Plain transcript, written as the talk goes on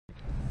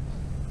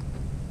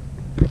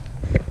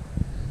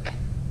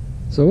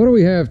So what do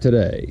we have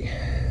today?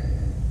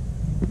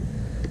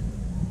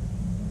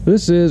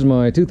 This is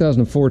my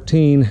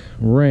 2014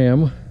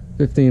 Ram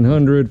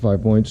 1500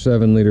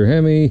 5.7 liter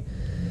Hemi,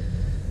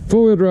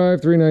 four-wheel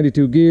drive,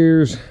 392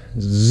 gears,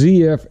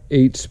 ZF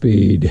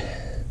 8-speed.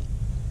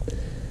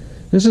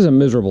 This is a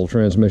miserable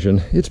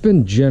transmission. It's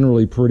been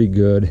generally pretty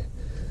good.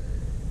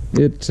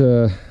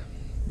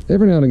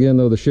 Every now and again,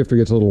 though, the shifter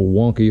gets a little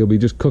wonky. You'll be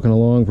just cooking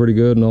along pretty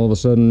good, and all of a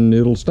sudden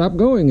it'll stop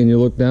going, and you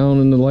look down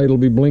and the light will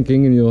be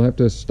blinking, and you'll have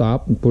to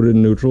stop and put it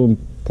in neutral and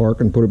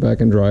park and put it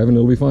back in drive, and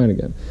it'll be fine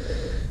again.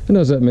 It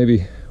does that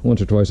maybe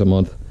once or twice a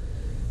month,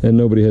 and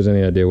nobody has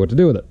any idea what to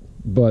do with it.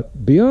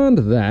 But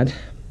beyond that,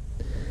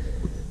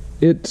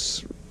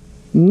 it's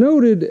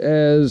noted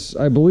as,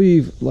 I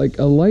believe, like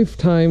a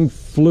lifetime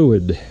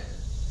fluid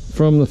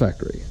from the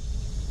factory.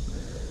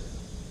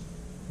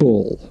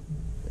 Bull.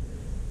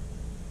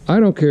 I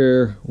don't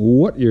care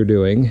what you're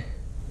doing.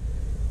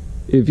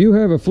 If you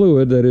have a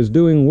fluid that is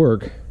doing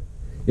work,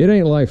 it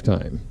ain't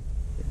lifetime.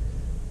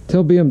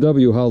 Tell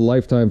BMW how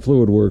lifetime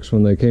fluid works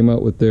when they came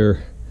out with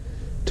their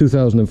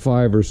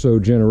 2005 or so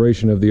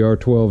generation of the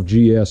R12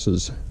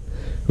 GS's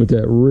with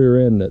that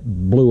rear end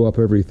that blew up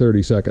every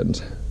 30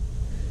 seconds.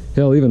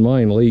 Hell, even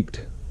mine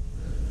leaked.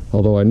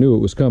 Although I knew it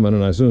was coming,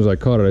 and as soon as I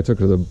caught it, I took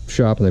it to the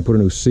shop and they put a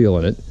new seal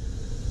in it.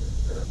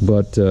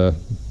 But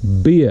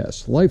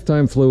BS.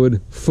 Lifetime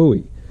fluid,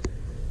 phooey.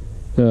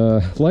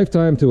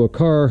 Lifetime to a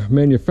car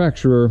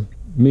manufacturer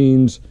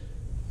means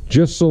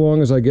just so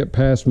long as I get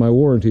past my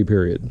warranty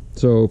period.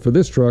 So for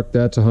this truck,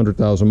 that's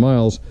 100,000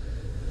 miles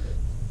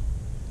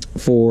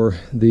for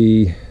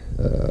the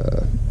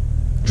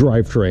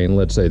drivetrain,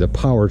 let's say, the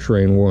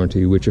powertrain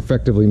warranty, which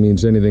effectively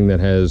means anything that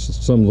has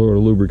some sort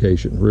of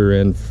lubrication, rear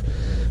end,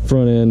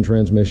 front end,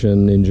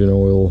 transmission, engine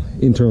oil,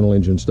 internal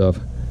engine stuff.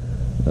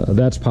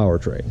 That's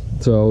powertrain.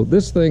 So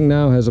this thing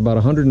now has about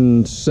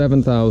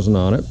 107,000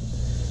 on it.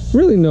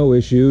 Really no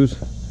issues,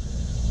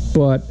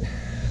 but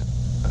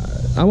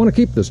I want to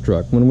keep this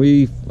truck. I'm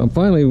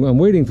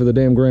waiting for the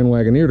damn Grand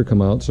Wagoneer to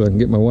come out so I can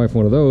get my wife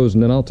one of those,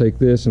 and then I'll take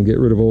this and get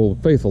rid of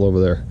Old Faithful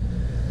over there.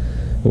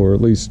 Or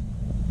at least,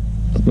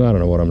 I don't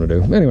know what I'm going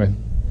to do. Anyway.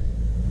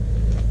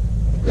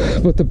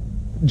 But the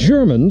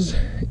Germans,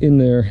 in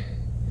their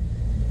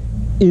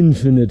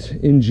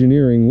infinite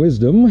engineering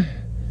wisdom,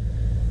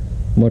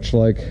 much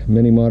like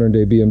many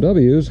modern-day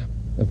BMWs,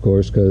 of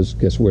course, because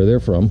guess where they're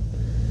from?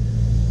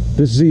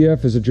 This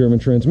ZF is a German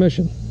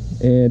transmission,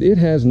 and it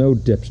has no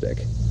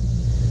dipstick.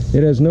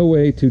 It has no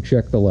way to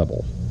check the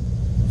level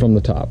from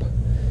the top.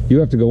 You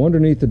have to go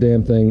underneath the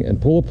damn thing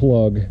and pull a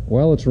plug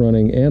while it's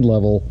running and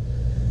level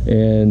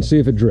and see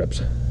if it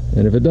drips.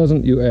 And if it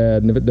doesn't, you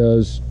add, and if it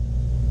does,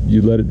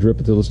 you let it drip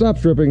until it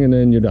stops dripping, and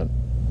then you're done.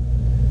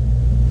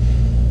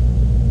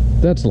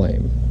 That's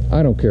lame.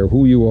 I don't care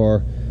who you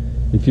are.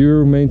 If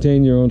you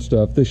maintain your own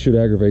stuff, this should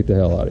aggravate the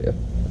hell out of you.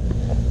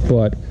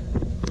 But,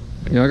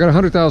 you know, I got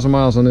 100,000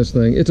 miles on this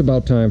thing. It's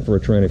about time for a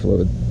tranny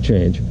fluid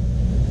change.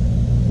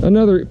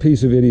 Another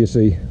piece of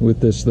idiocy with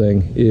this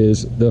thing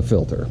is the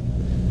filter.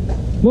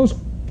 Most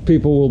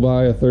people will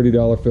buy a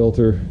 $30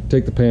 filter,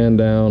 take the pan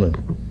down and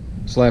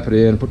slap it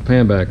in, put the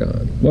pan back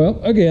on. Well,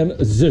 again,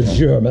 the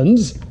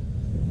Germans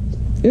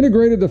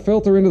integrated the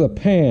filter into the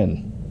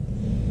pan.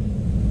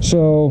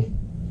 So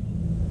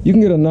you can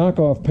get a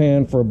knockoff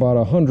pan for about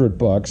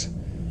 $100.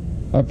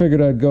 I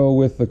figured I'd go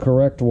with the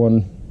correct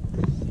one,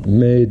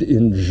 made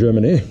in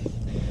Germany,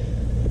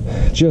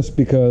 just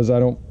because I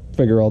don't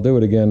figure I'll do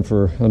it again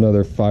for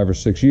another 5 or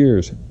 6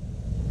 years.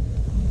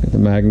 Got the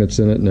magnets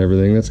in it and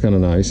everything. That's kind of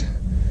nice.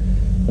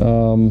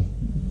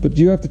 But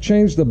you have to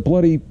change the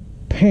bloody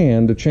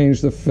pan to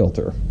change the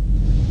filter.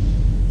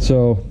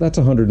 So that's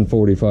 $145,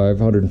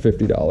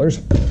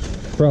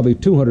 $150. Probably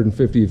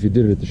 $250 if you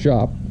did it at the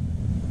shop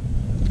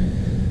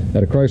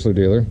at a Chrysler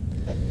dealer.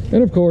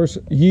 And of course,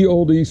 ye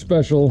olde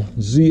special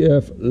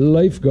ZF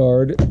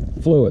Lifeguard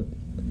fluid,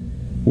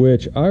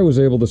 which I was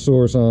able to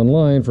source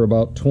online for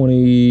about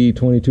 $20,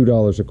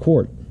 $22 a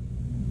quart.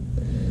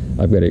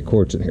 I've got 8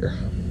 quarts in here.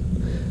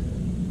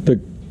 The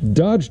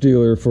Dodge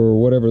dealer, for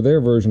whatever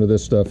their version of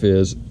this stuff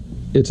is,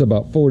 it's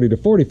about $40 to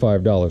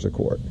 $45 a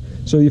quart.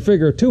 So you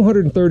figure a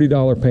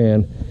 $230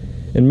 pan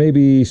and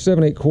maybe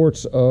 7-8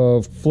 quarts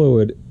of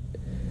fluid,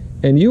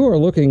 and you are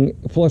looking,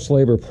 plus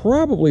labor,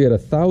 probably at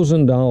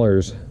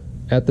 $1,000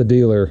 at the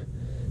dealer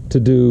to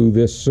do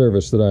this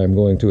service that I am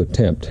going to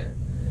attempt.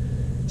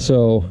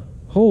 So,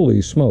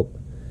 holy smoke.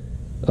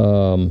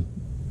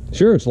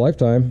 Sure, it's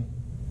lifetime.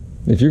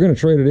 If you're going to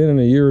trade it in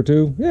a year or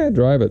two, yeah,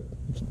 drive it.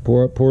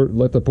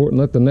 Let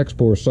the next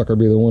poor sucker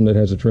be the one that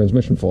has a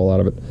transmission fall out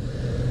of it.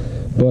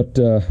 But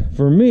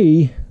for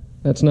me,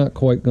 that's not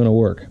quite going to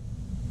work.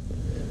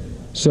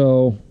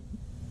 So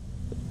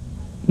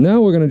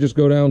now we're going to just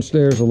go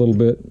downstairs a little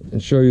bit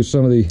and show you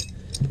some of the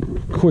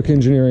quick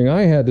engineering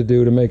I had to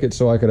do to make it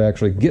so I could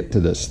actually get to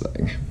this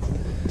thing.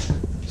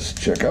 Let's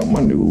check out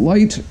my new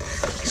light,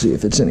 see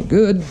if it's any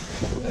good.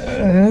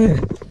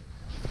 That's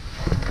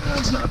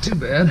not too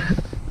bad.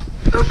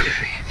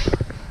 Okay.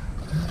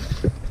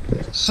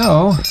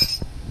 So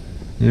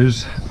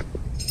here's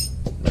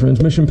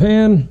transmission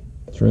pan,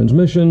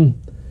 transmission,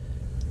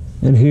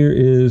 and here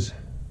is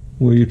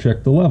where you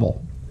check the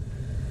level.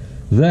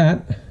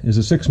 That is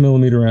a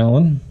 6mm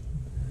Allen,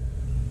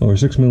 or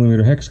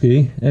 6mm hex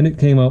key, and it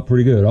came out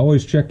pretty good.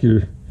 Always check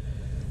your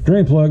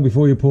drain plug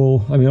before you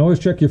pull, always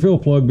check your fill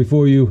plug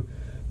before you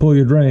pull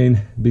your drain,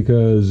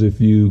 because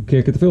if you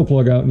can't get the fill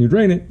plug out and you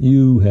drain it,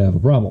 you have a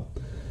problem.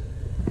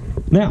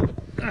 Now,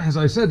 as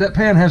I said, that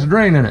pan has a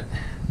drain in it,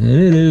 and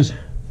it is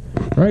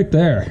right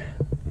there.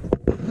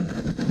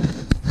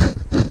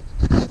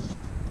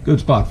 Good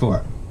spot for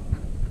it.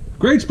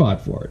 Great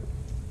spot for it.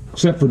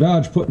 Except for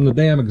Dodge putting the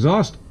damn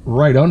exhaust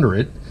right under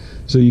it,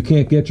 so you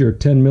can't get your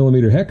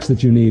 10mm hex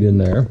that you need in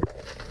there.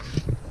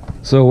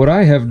 So what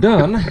I have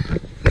done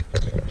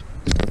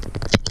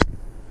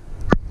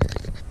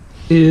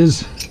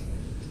is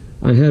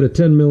I had a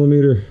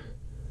 10mm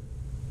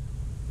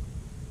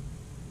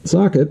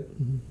socket,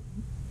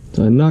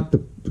 so I knocked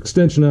the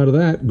extension out of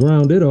that,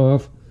 ground it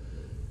off,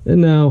 and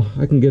now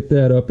I can get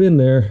that up in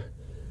there,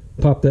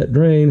 pop that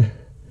drain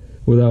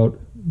without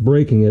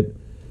breaking it,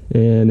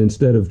 and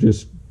instead of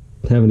just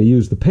having to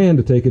use the pan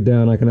to take it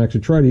down, I can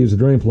actually try to use the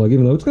drain plug,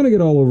 even though it's going to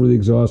get all over the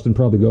exhaust and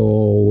probably go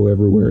all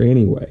everywhere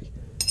anyway.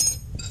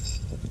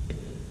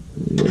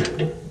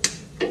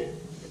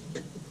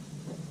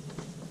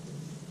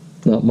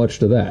 Not much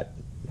to that.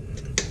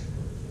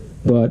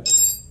 But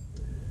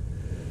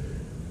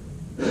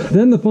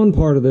then the fun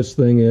part of this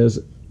thing is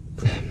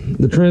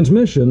the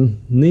transmission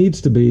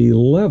needs to be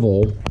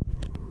level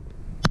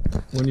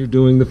when you're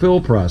doing the fill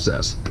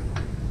process.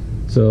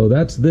 So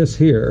that's this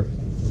here.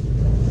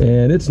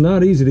 And it's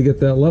not easy to get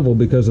that level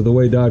because of the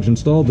way Dodge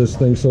installed this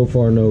thing so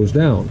far nose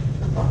down.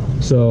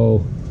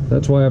 So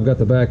that's why I've got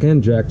the back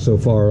end jack so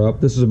far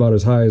up. This is about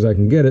as high as I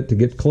can get it to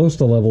get close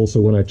to level, so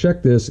when I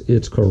check this,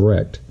 it's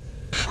correct.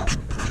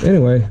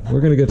 Anyway,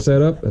 we're going to get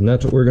set up, and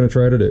that's what we're going to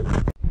try to do.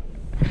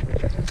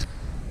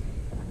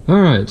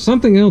 Alright,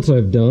 something else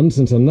I've done,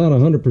 since I'm not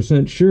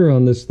 100% sure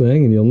on this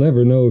thing, and you'll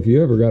never know if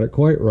you ever got it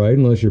quite right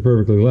unless you're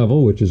perfectly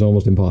level, which is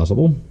almost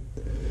impossible,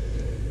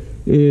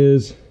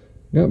 is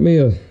got me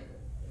a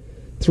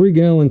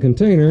 3-gallon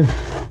container,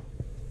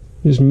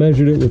 just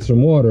measured it with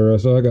some water.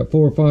 So I got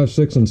 4, 5,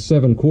 6, and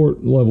 7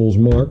 quart levels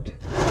marked.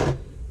 I'm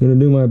going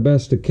to do my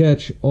best to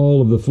catch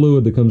all of the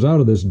fluid that comes out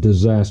of this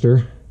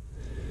disaster,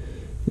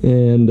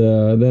 and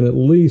then at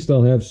least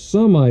I'll have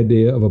some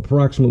idea of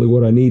approximately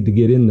what I need to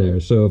get in there.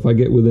 So if I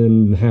get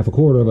within half a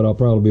quart of it, I'll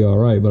probably be all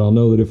right, but I'll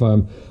know that if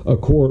I'm a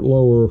quart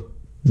lower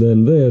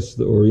than this,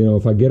 or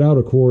if I get out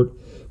a quart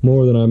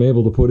more than I'm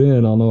able to put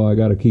in, I'll know I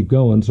got to keep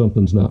going.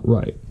 Something's not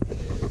right.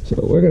 So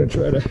we're going to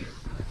try to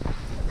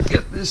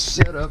get this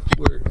set up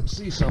where you can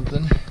see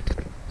something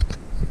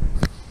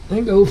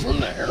and go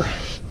from there.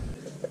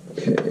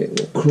 Okay,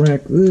 we'll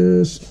crack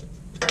this.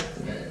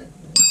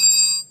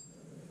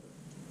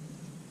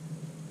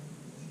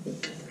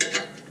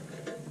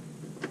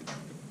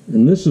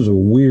 And this is a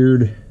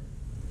weird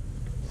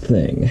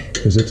thing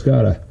because it's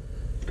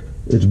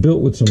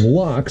built with some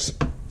locks,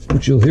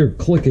 which you'll hear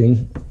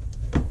clicking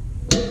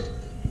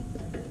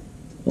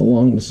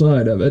along the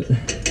side of it,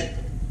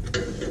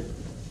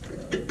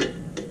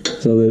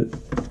 so that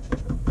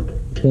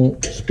it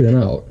won't spin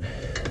out.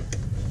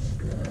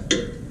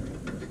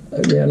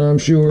 Again, I'm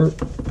sure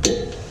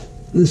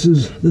this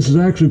is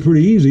actually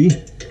pretty easy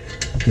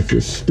if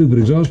this stupid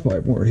exhaust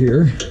pipe weren't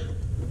here.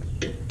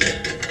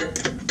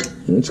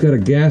 And it's got a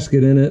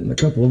gasket in it and a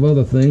couple of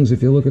other things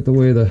if you look at the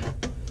way the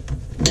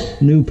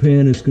new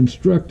pan is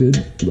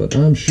constructed, but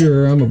I'm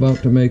sure I'm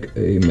about to make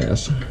a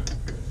mess.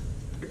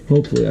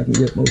 Hopefully I can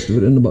get most of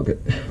it in the bucket.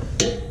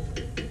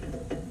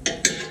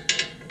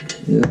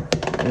 Yep,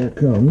 there it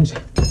comes.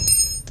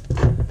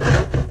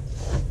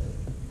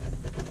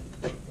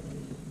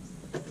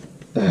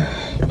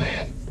 Oh,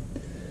 man.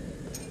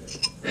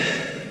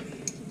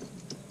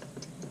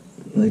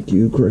 Thank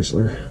you,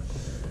 Chrysler.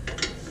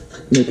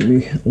 Making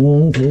me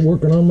long for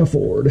working on my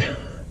Ford.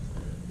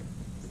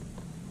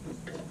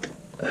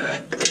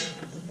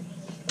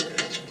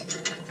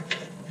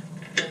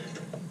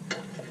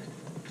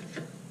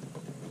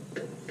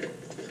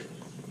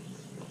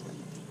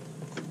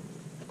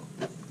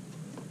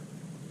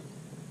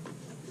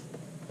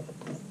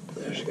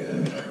 There she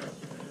goes.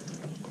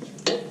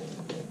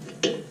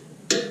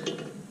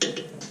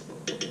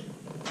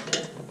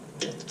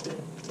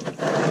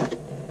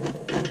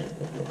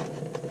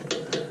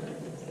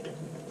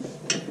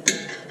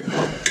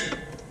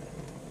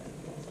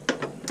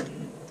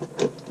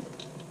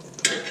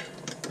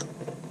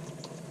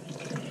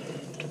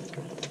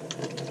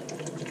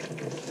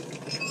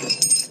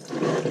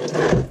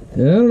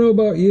 And I don't know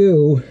about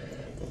you,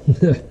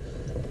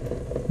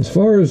 as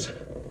far as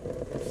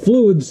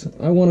fluids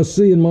I want to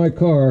see in my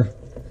car,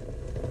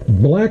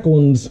 black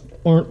ones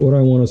aren't what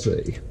I want to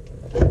see.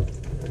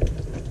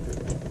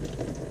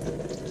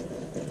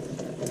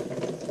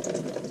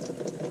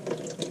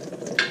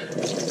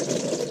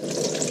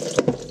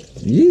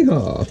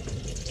 Yeehaw!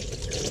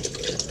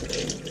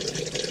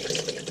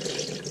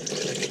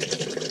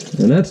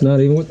 And that's not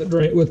even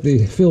with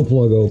the fill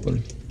plug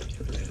open.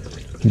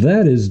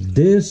 That is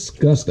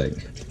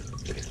disgusting.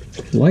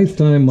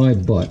 Lifetime my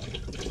butt.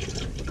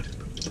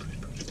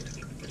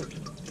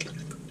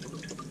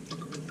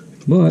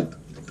 But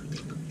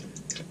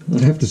I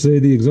have to say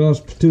the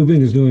exhaust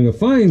tubing is doing a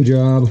fine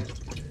job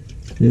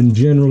in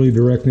generally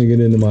directing it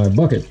into my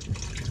bucket.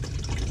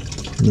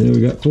 And then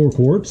we got 4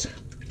 quarts.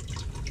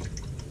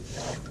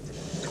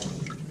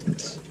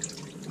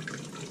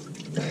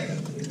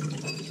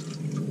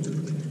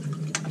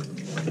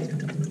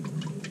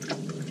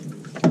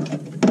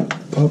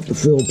 Pop the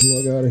fill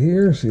plug out of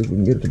here, see if we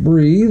can get it to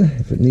breathe,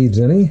 if it needs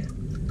any.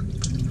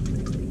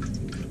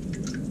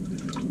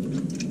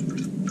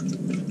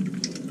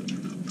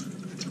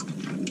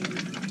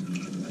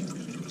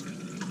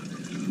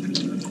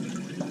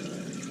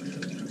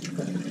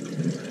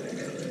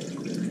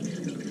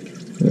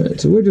 Alright,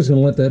 so we're just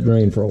going to let that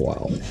drain for a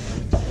while.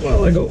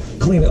 While I go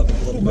clean up a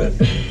little bit.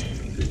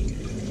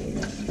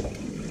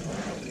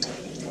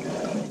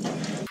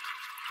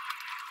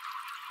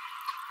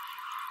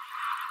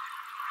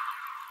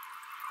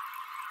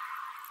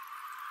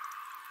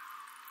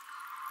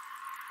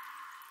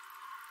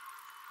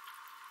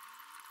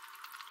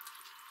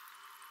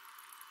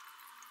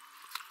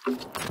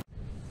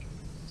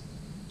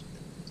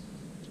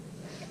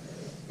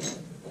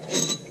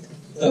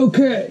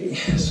 Okay,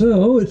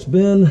 so it's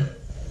been,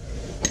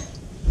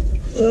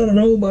 I don't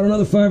know, about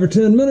another 5 or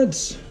 10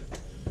 minutes.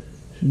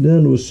 She's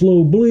down to a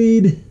slow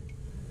bleed.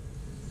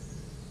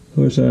 Of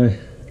course, I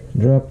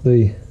dropped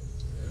the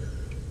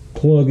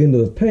plug into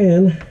the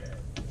pan.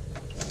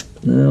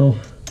 Now,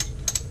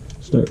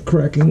 start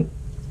cracking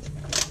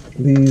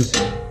these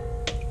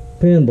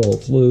pan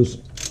bolts loose.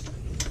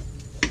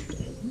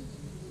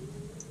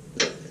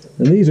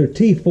 And these are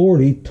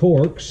T40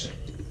 Torx.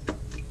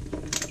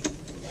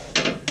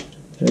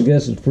 I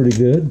guess it's pretty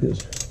good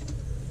because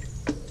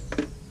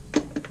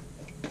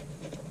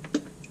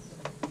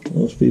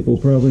most people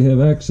probably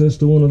have access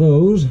to one of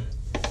those.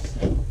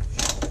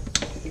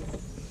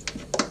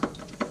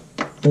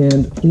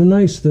 And the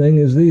nice thing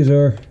is these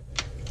are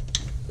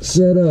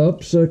set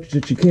up such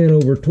that you can't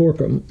over torque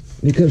them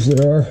because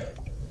there are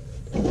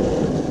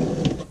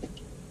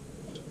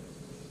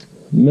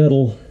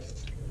metal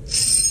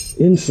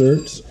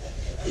inserts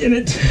in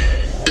it.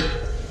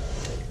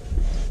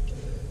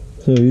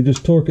 So you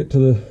just torque it to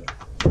the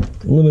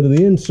limit of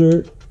the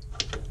insert,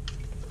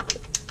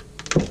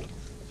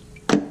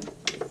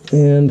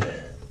 and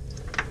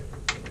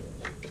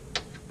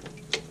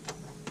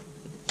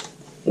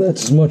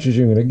that's as much as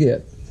you're going to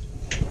get.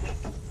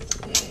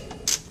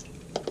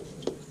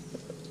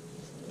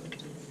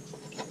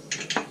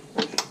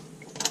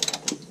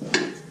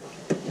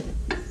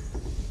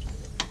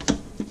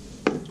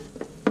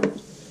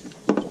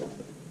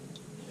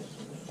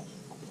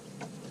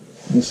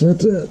 Guess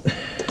that's it.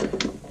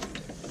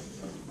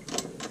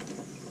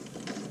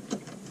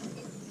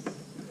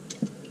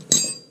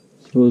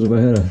 Suppose if I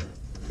had a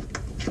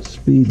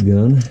speed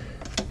gun.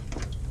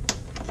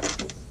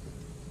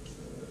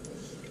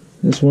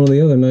 That's one of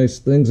the other nice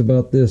things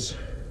about this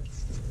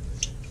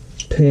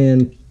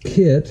pan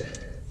kit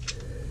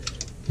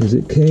is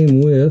it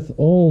came with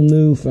all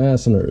new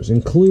fasteners,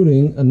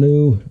 including a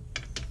new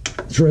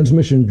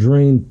transmission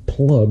drain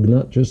plug,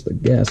 not just the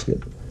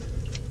gasket,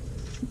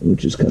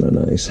 which is kind of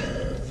nice.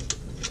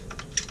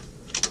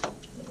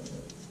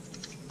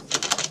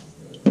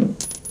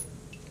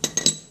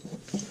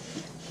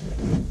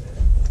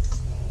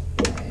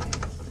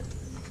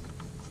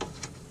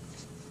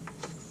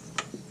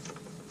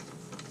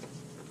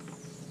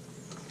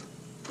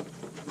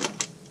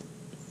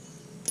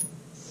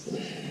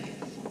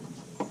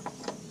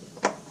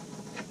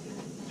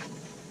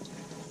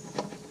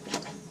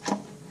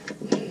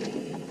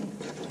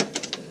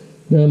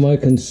 Now my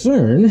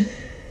concern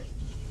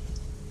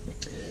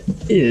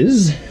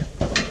is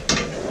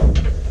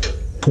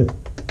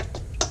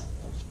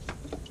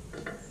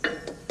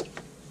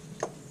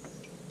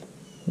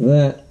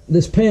that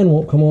this pan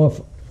won't come off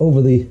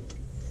over the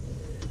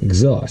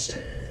exhaust.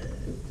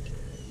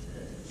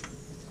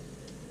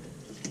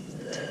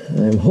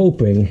 I'm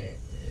hoping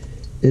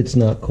it's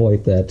not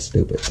quite that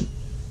stupid.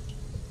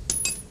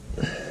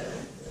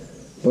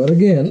 But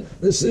again,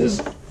 this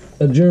is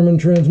a German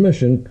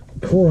transmission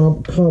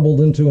cobbled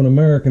into an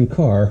American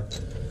car,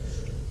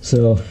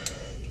 so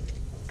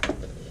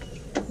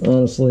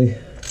honestly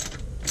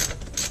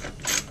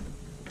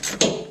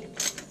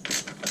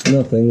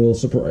nothing will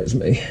surprise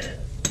me.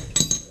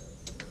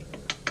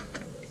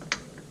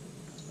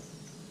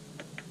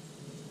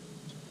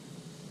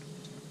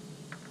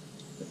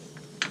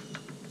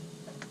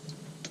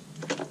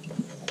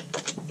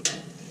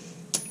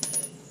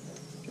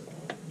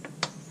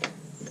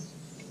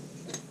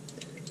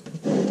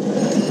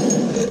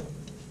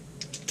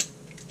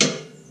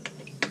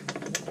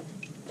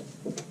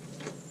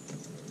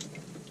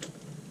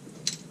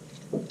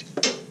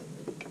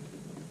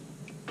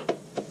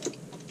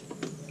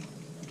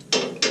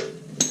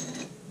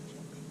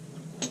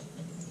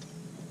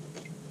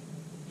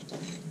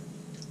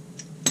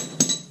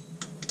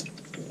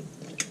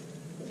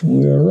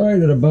 We are right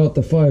at about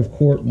the 5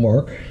 quart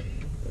mark,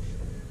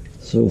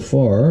 so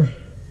far,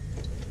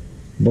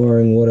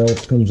 barring what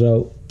else comes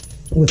out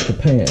with the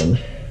pan.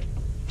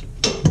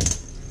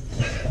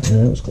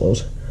 Yeah, that was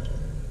close.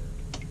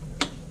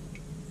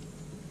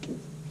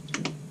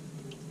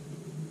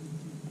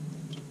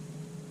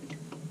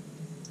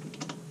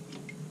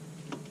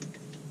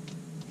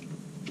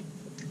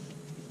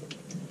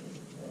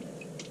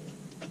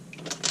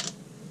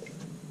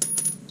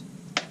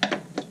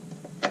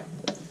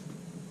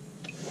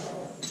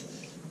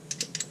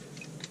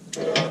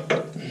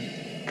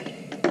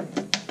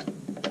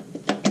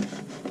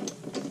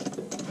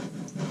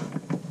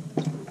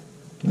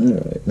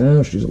 Alright,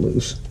 now she's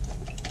loose.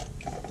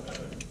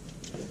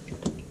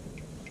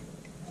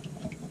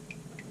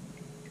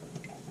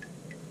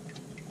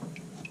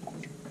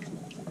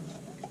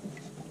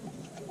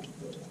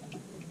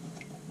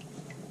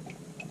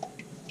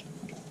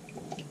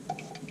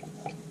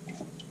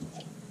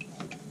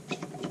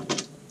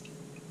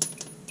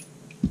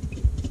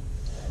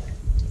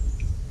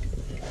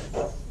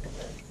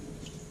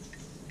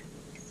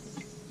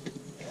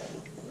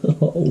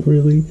 Oh,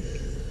 really?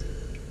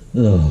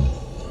 Oh.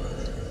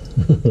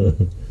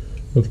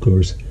 Of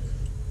course.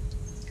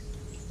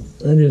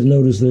 I just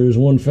noticed there's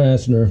one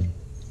fastener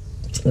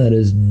that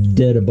is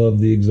dead above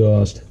the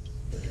exhaust.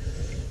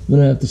 I'm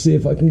gonna have to see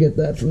if I can get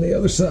that from the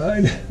other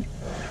side.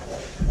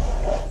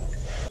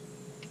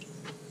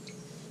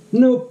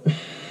 Nope.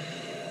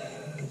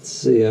 Let's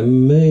see, I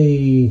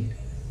may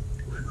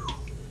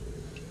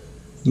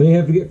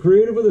have to get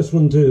creative with this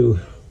one too.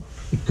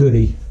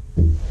 Goody.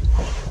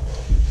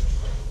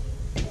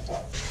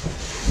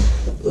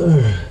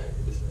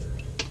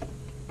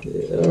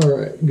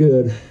 Alright,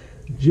 good.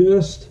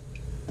 Just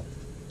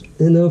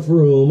enough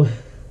room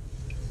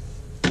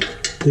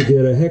to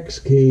get a hex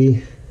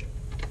key,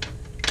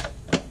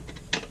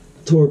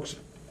 Torx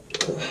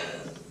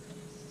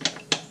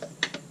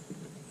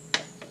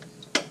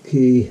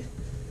key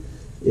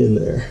in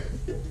there.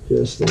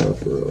 Just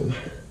enough room,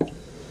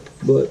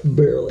 but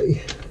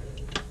barely.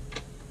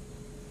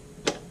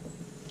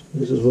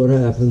 This is what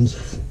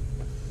happens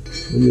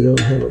when you don't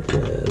have a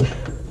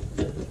plan.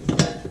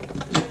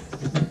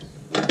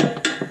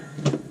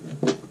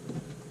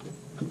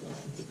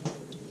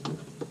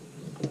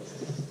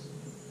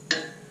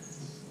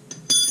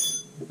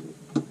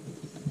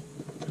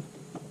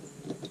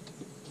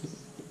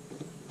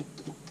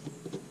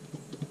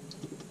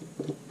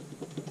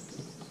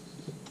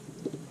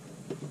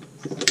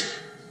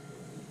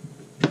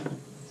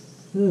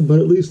 But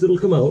at least it'll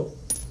come out.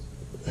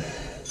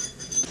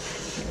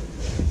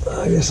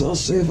 I guess I'll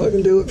see if I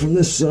can do it from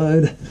this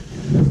side.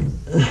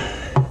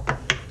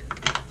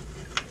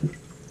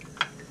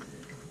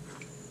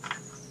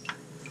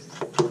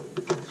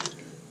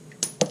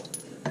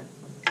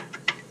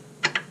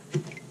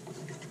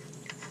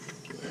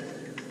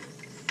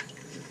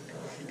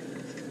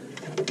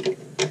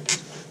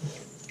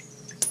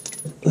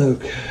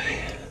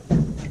 Okay.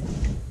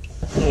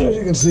 As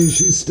you can see,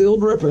 she's still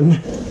dripping.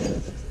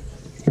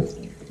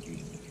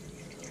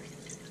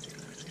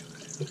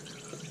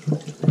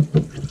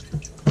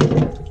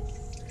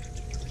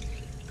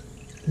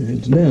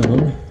 It's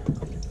down.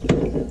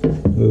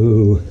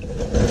 Oh,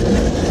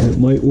 it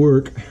might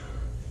work.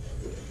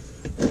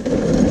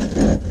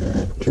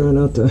 Try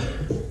not to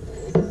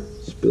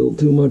spill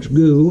too much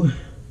goo.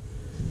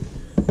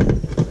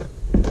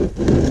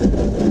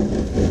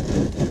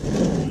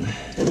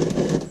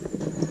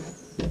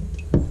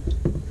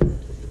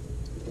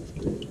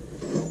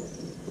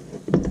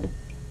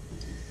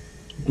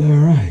 All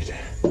right.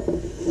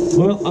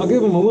 Well, I'll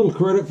give them a little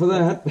credit for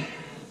that.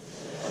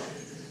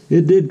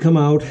 It did come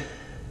out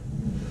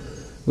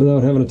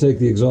without having to take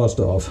the exhaust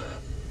off,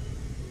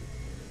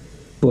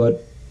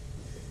 but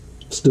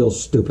still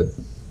stupid.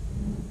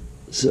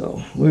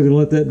 So we're gonna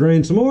let that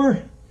drain some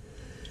more,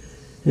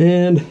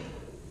 and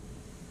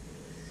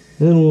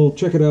then we'll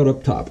check it out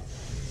up top.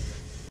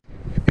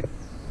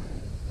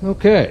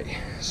 Okay,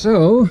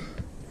 so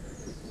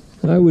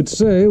I would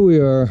say we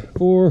are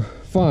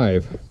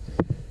 4-5,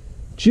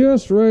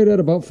 just right at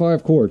about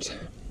 5 quarts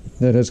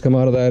that has come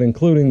out of that,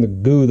 including the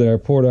goo that I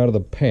poured out of the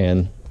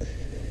pan.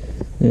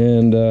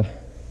 And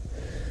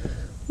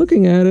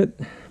looking at it,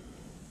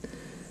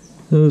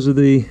 those are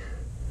the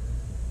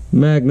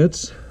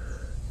magnets,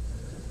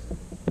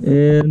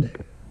 and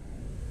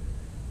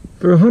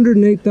for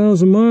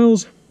 108,000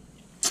 miles,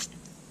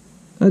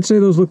 I'd say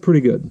those look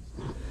pretty good.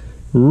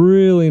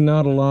 Really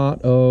not a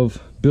lot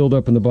of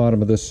buildup in the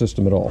bottom of this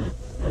system at all.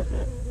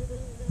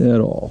 At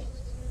all.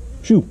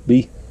 Shoo,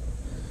 bee.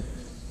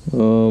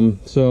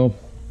 So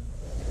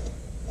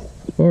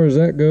as far as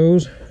that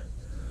goes,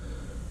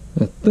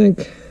 I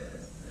think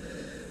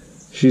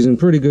she's in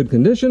pretty good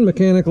condition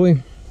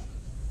mechanically.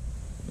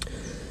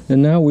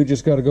 And now we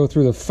just got to go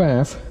through the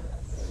faff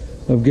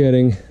of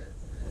getting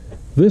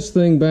this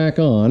thing back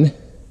on,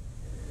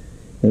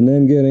 and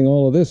then getting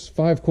all of this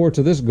 5 quarts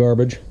of this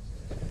garbage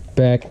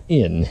back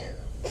in,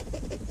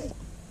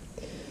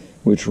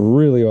 which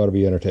really ought to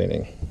be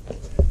entertaining.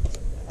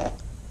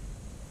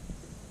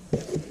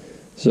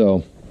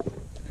 So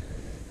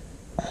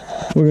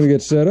We're going to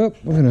get set up.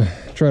 We're going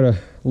to try to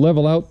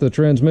level out the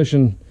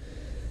transmission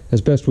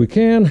as best we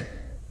can.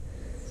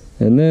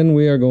 And then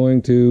we are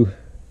going to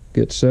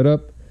get set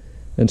up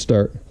and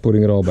start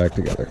putting it all back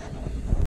together.